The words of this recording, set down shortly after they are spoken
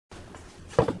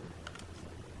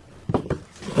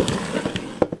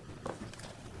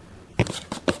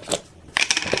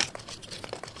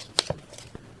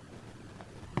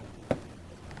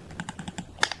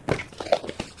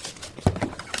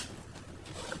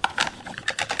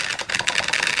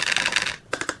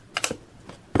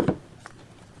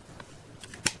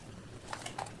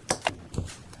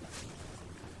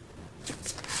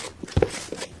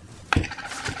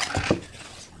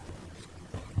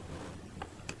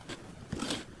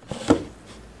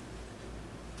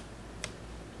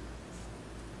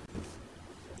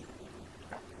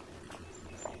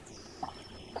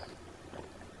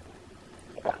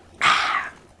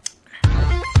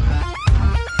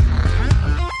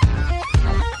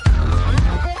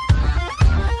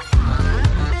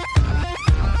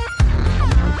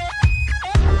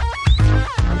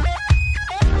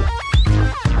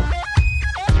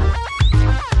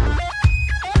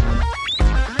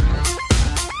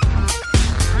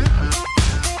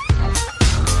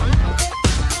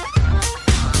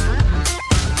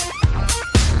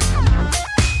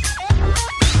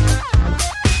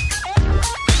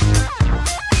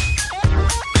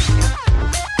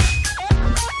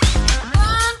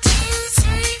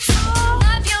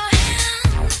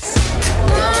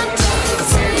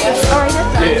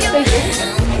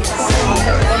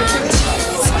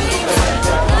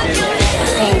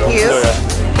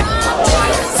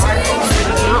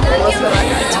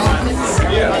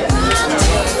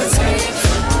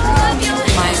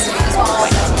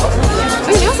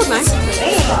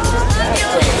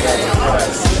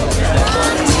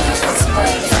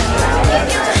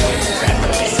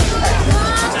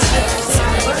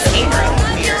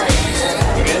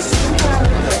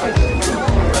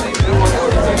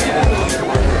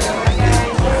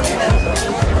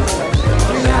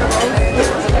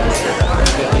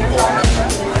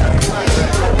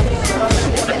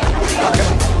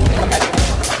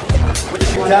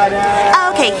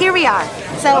Okay, here we are.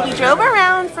 So we drove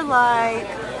around for like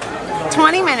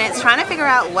 20 minutes trying to figure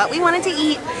out what we wanted to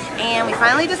eat, and we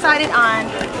finally decided on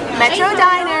Metro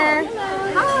Diner.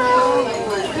 Hi.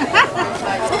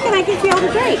 What can I get you all to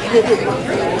drink?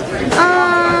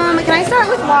 Can I start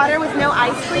with water with no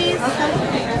ice, please?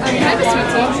 Can I have a sweet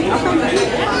tea?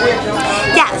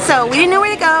 Yeah, so we didn't know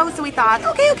where to go, so we thought,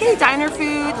 okay, diner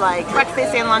food, like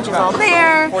breakfast and lunch is all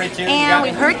there. And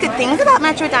we've heard good things about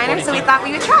Metro Diner, so we thought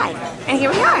we would try. And here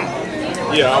we are.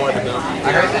 Yeah, I'll let it go.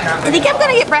 I think I'm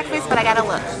gonna get breakfast, but I gotta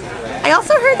look. I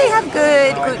also heard they have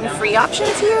good gluten-free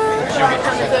options here.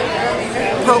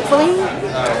 Hopefully.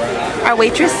 Our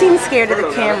waitress seems scared of the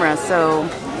camera, so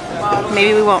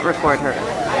maybe we won't record her.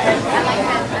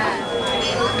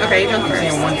 Okay, you go first.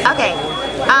 Okay.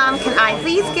 Can I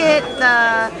please get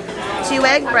the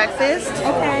 2-egg breakfast?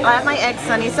 Okay. I'll have my egg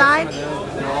sunny side,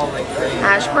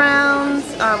 hash browns,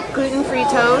 gluten-free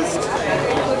toast,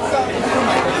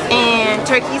 and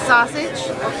turkey sausage.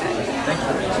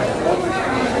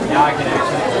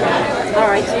 All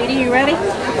right, sweetie, you ready?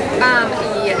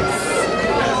 Yes.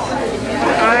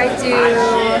 I do.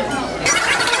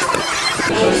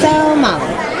 So,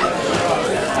 Molly.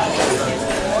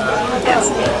 Yes.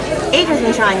 Adro's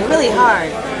been trying really hard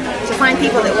to find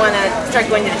people that want to start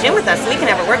going to the gym with us so we can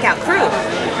have a workout crew.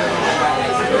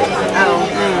 Oh,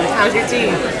 how's your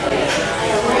tea?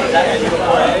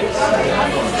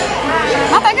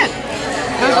 Not that good.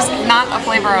 It was just not a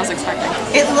flavor I was expecting.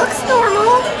 It looks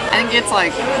normal. I think it's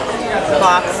like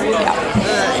Box. Yeah.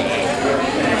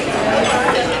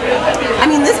 I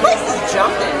mean, this place is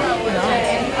jumping.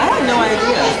 I have no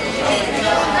idea.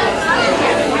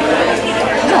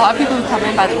 There's a lot of people who come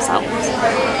in by themselves.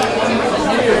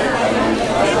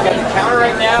 Got the counter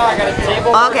right now. I got a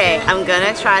table. Okay, I'm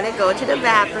gonna try to go to the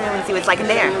bathroom and see what's like in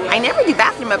there. I never do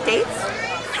bathroom updates.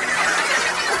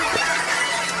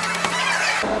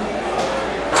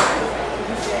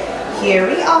 Here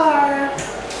we are.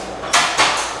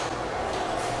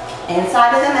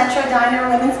 Inside of the Metro Diner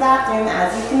women's bathroom,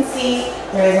 as you can see,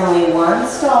 there is only one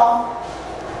stall.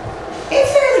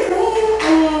 It's fairly clean. I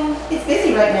mean, it's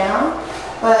busy right now,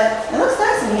 but it looks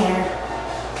nice in here.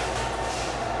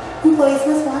 Employees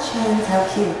must wash hands. How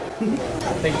cute.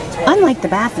 Unlike the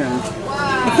bathroom,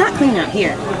 it's not clean out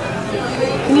here.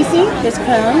 Can you see? There's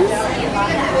crumbs.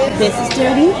 This is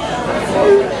dirty.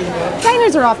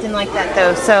 Diners are often like that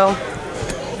though, so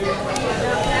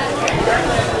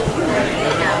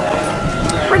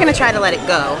we're gonna try to let it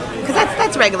go, because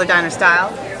that's regular diner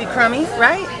style. Be crummy,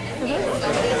 right?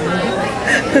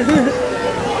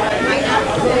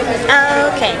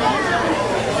 Okay.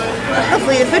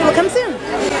 Hopefully the food will come soon.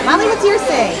 Molly, what's yours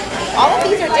say? All of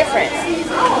these are different.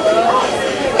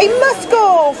 I must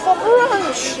go for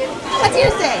brunch. What's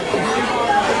yours say?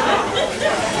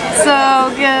 So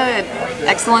good.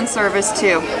 Excellent service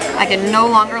too. I can no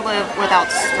longer live without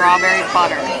strawberry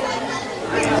butter.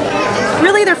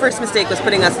 Really, their first mistake was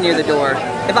putting us near the door.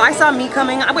 If I saw me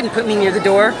coming, I wouldn't put me near the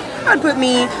door. I would put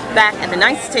me back at the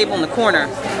nicest table in the corner.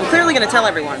 I'm clearly going to tell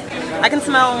everyone. I can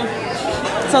smell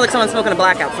like someone smoking a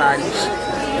black outside.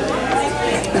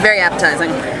 It's very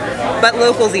appetizing. But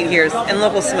locals eat here, and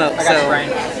locals smoke, so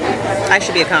I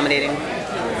should be accommodating.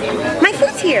 My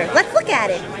food's here. Let's look at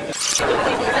it.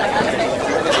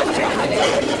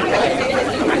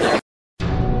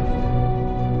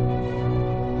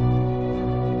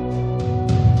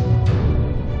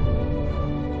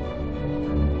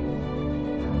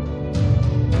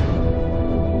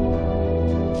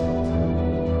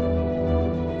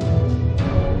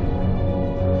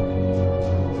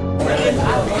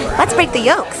 Let's break the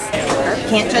yolks.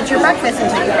 Can't judge your breakfast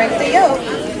until you break the yolk.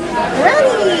 Ready?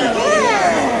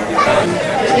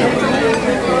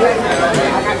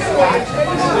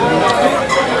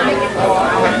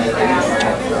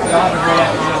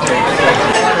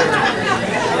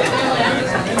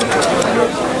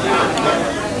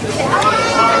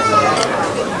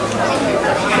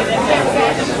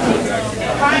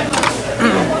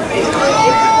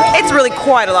 It's really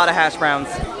quite a lot of hash browns.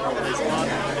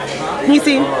 You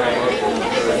see?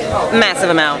 Massive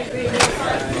amount.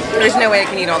 There's no way I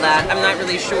can eat all that. I'm not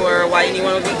really sure why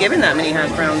anyone would be given that many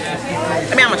hash browns.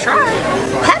 I mean, I'm gonna try.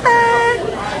 Pepper!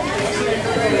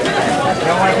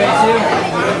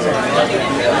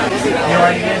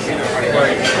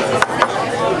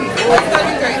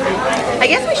 I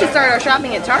guess we should start our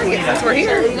shopping at Target since we're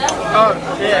here. Oh,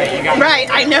 yeah, you got it. Right,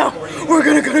 I know. We're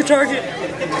gonna go to Target.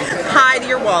 Hide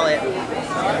your wallet.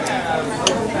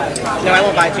 No, I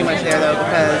won't buy too much there though,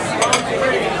 because,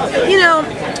 you know,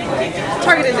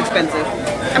 Target is expensive.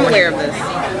 I'm aware of this.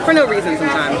 For no reason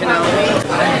sometimes, you know.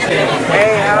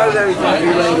 Hey, how's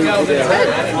everything?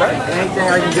 Anything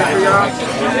I can do for y'all?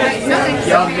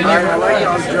 Alright, I like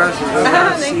y'all's dresses.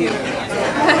 Thank you.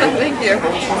 Thank you.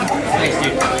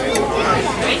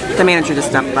 The manager just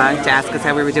stopped by to ask us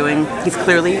how we were doing. He's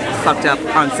clearly fucked up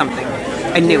on something.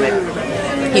 I knew it.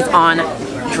 He's on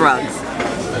drugs.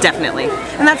 Definitely.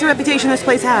 And that's the reputation this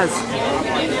place has.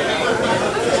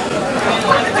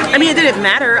 I mean, it didn't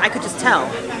matter. I could just tell.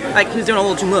 Like, he was doing a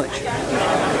little too much.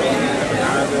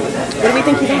 What do we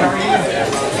think he's doing?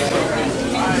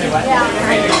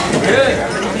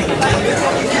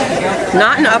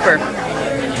 Not an upper.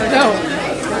 No.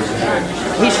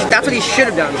 That's what he should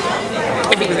have done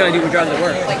if he was going to do drugs at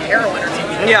work. Like heroin or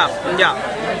something. Yeah, yeah.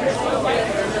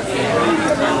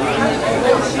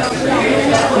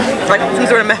 Like some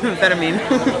sort of methamphetamine.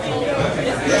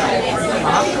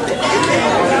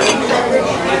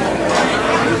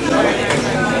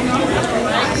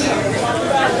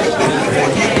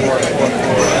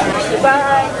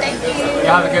 Bye. Thank you. You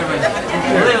have a good one.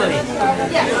 Lily.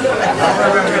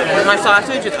 My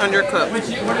sausage is undercooked.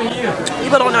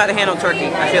 People don't know how to handle turkey,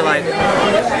 I feel like.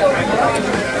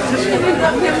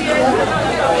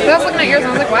 I was looking at yours and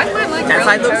I was like, why do I like That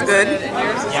side looks toasted good. and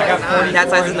yours is Yeah, I got 40. That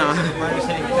side is not.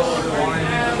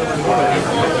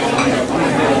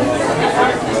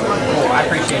 I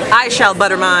appreciate it. I shall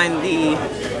butter mine the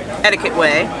etiquette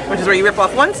way, which is where you rip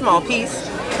off one small piece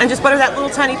and just butter that little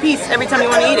tiny piece every time you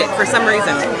want to eat it for some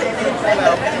reason.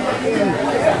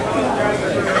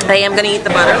 I am going to eat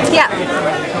the butter. Yeah.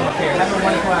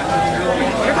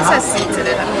 It says seeds in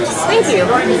it. Thank you.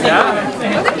 Yeah?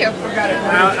 Oh, thank you.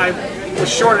 I was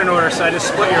short in order, so I just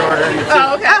split your order into two.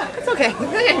 Oh, okay. Ah, it's okay.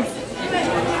 Thanks.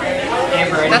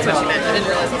 That's what she meant. I didn't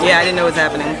realize it. Yeah, I didn't know what was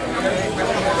happening.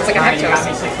 It's like a heck toast.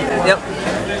 Yep.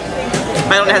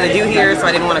 I don't know how to do here, so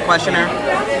I didn't want to question her.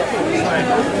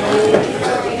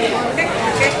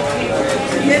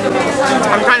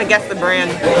 I'm trying to guess the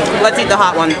brand. Let's eat the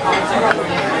hot one.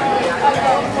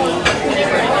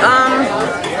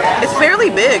 It's fairly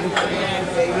big.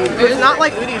 It's not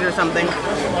like Udi's or something.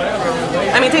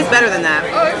 I mean, it tastes better than that.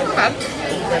 Oh, it's not bad.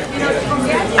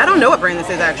 I don't know what brand this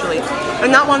is actually.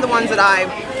 And not one of the ones that I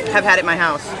have had at my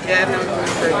house. Yeah, no,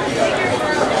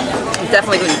 It's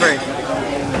definitely gluten-free.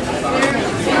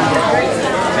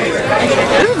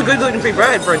 This is a good gluten-free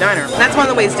bread for a diner. That's one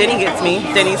of the ways Denny's gets me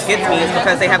is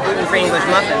because they have gluten-free English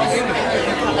muffins.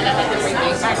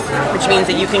 Which means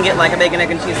that you can get like a bacon,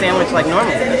 egg, and cheese sandwich like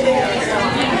normal.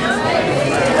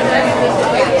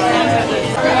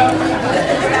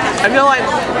 I feel like,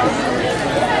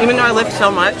 even though I lift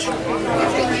so much,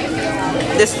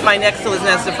 my neck still isn't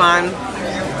as defined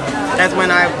as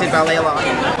when I did ballet a lot.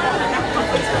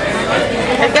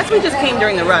 I guess we just came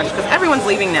during the rush, because everyone's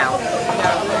leaving now.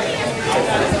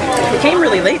 We came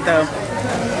really late though.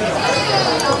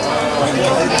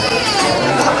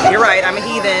 You're right, I'm a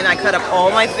heathen. I cut up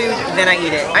all my food, then I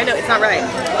eat it. I know, it's not right.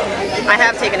 I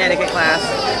have taken etiquette class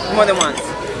more than once.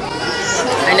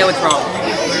 I know it's wrong.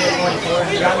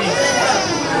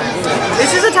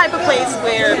 This is the type of place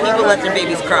where people let their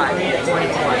babies cry.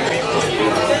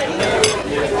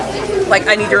 Like,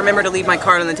 I need to remember to leave my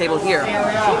card on the table here.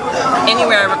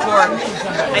 Anywhere I record,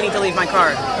 I need to leave my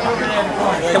card.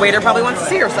 The waiter probably wants to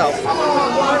see herself.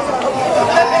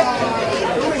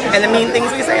 And the mean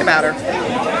things we say about her.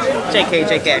 JK,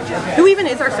 JK. Who even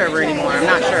is our server anymore? I'm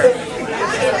not sure.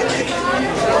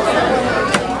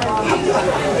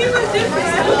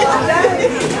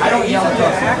 I don't yell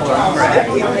across the floor.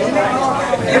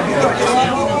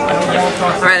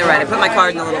 Alright, I put my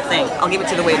card in the little thing. I'll give it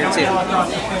to the waiter too.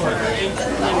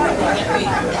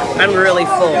 I'm really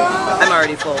full. I'm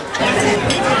already full.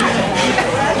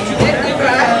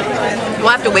 We'll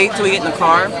have to wait till we get in the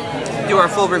car, do our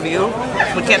full review.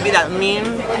 We can't be that mean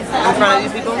in front of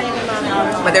these people.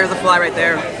 But there's a fly right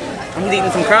there. And he's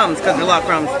eating some crumbs because there's a lot of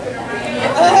crumbs.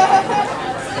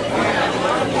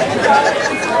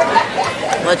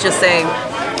 Let's just say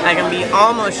I can be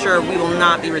almost sure we will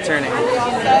not be returning.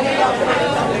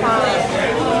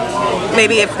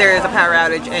 Maybe if there is a power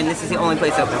outage and this is the only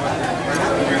place open.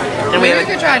 And Maybe we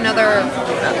could try another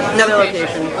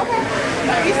location.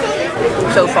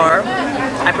 So far,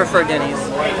 I prefer Denny's.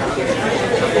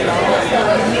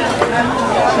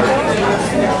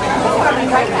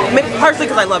 Partially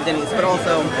because I love Denny's, but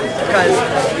also because,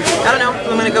 I don't know,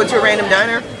 I'm going to go to a random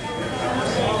diner.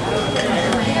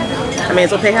 I may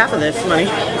as well pay half of this money.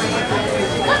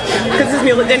 Because this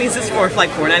meal at Denny's is for like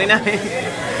 $4.99.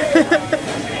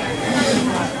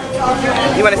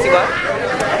 You want to see what?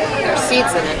 There's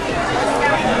seeds in it.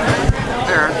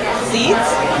 Seeds?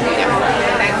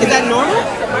 Is that normal?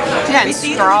 Yeah, and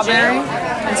Seeds strawberry. and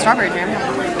And strawberry jam.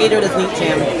 Adro doesn't eat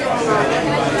jam.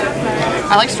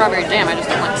 I like strawberry jam, I just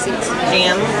don't like seeds.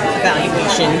 Jam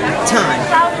evaluation time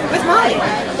with Molly.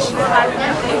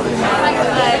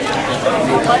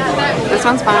 This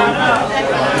one's fine.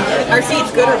 Are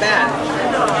seeds good or bad?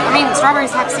 I mean,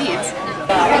 strawberries have seeds.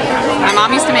 My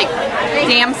mom used to make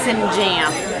damson jam.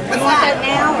 You want that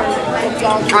now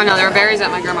or? Oh no, there were berries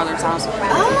at my grandmother's house.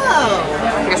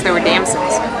 Oh. I guess they were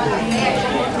damsons.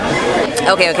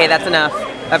 Okay, that's enough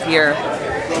up here.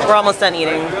 We're almost done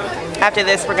eating. After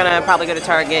this, we're gonna probably go to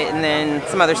Target and then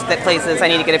some other places. I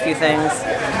need to get a few things.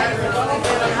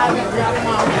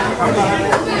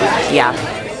 Yeah.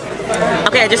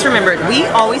 Okay, I just remembered. We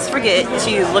always forget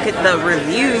to look at the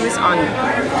reviews on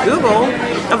Google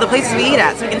of the places we eat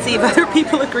at so we can see if other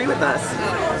people agree with us.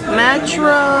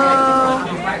 Metro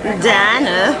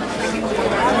Diner.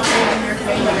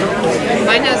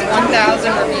 Mine has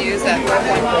 1,000 reviews at 4.4.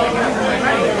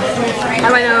 How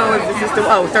do I know if this is the,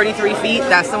 33 feet,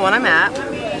 that's the one I'm at.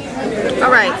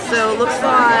 Alright, so looks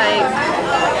like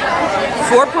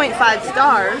 4.5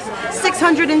 stars,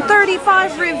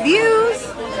 635 reviews.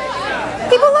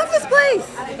 People love this place.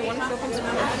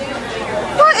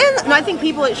 What? No, I think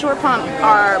people at Shore Pump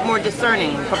are more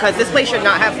discerning because this place should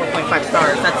not have 4.5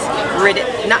 stars. That's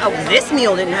ridiculous. This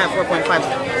meal didn't have 4.5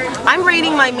 stars. I'm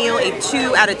rating my meal a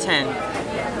 2 out of 10.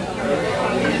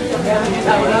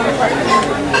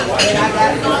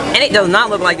 And it does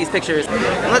not look like these pictures.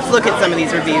 Let's look at some of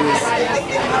these reviews.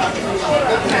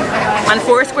 On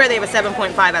Foursquare, they have a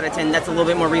 7.5 out of 10. That's a little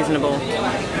bit more reasonable.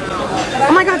 Oh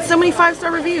my god, so many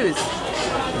 5-star reviews.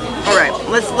 Alright,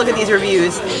 let's look at these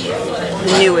reviews.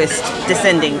 Newest,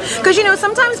 descending. Because you know,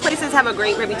 sometimes places have a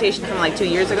great reputation from like 2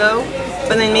 years ago,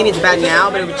 but then maybe it's bad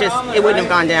now, but it wouldn't have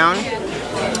gone down.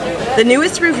 The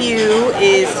newest review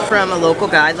is from a local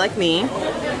guide like me.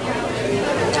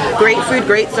 Great food,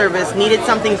 great service, needed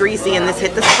something greasy and this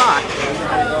hit the spot.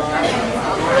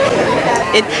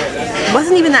 It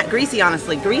wasn't even that greasy,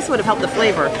 honestly. Grease would have helped the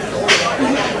flavor.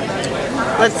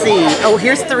 Let's see. Oh,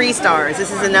 here's 3 stars.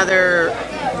 This is another,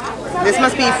 this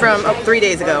must be from 3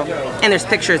 days ago. And there's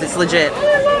pictures, it's legit.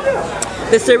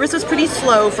 The service was pretty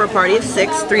slow for a party of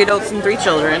 6, 3 adults and 3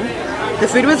 children. The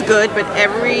food was good, but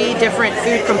every different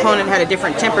food component had a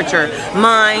different temperature.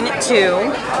 Mine,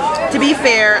 too. To be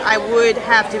fair, I would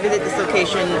have to visit this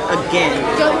location again.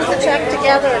 Go with the check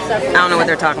together or something. I don't know what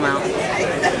they're talking about.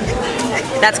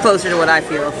 That's closer to what I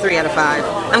feel, 3 out of 5.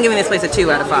 I'm giving this place a 2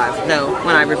 out of 5, though,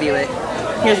 when I review it.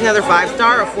 Here's another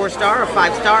 5-star, a 4-star, a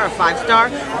 5-star, a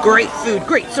 5-star. Great food,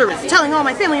 great service, telling all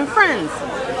my family and friends.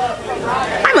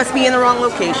 I must be in the wrong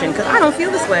location, because I don't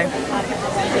feel this way.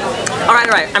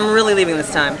 Alright, I'm really leaving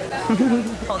this time.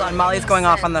 Hold on, Molly's going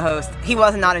off on the host. He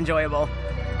was not enjoyable.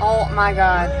 Oh my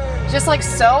god. Just like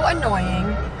so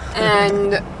annoying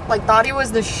and like thought he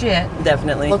was the shit.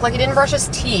 Definitely. Looked like he didn't brush his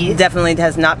teeth. Definitely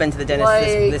has not been to the dentist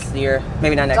Like, this year.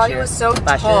 Maybe not next thought year. he was so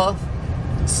Last tough.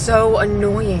 year. So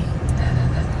annoying.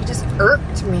 He just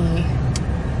irked me.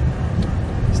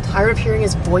 I was tired of hearing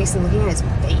his voice and looking at his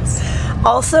face.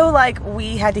 Also, like,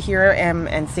 we had to hear him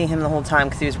and see him the whole time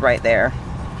because he was right there.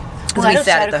 Well, I don't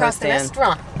shout across the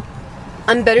restaurant.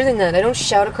 I'm better than that. I don't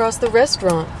shout across the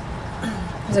restaurant.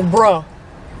 I was like, bro,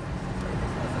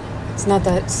 it's not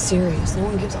that serious. No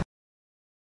one gives a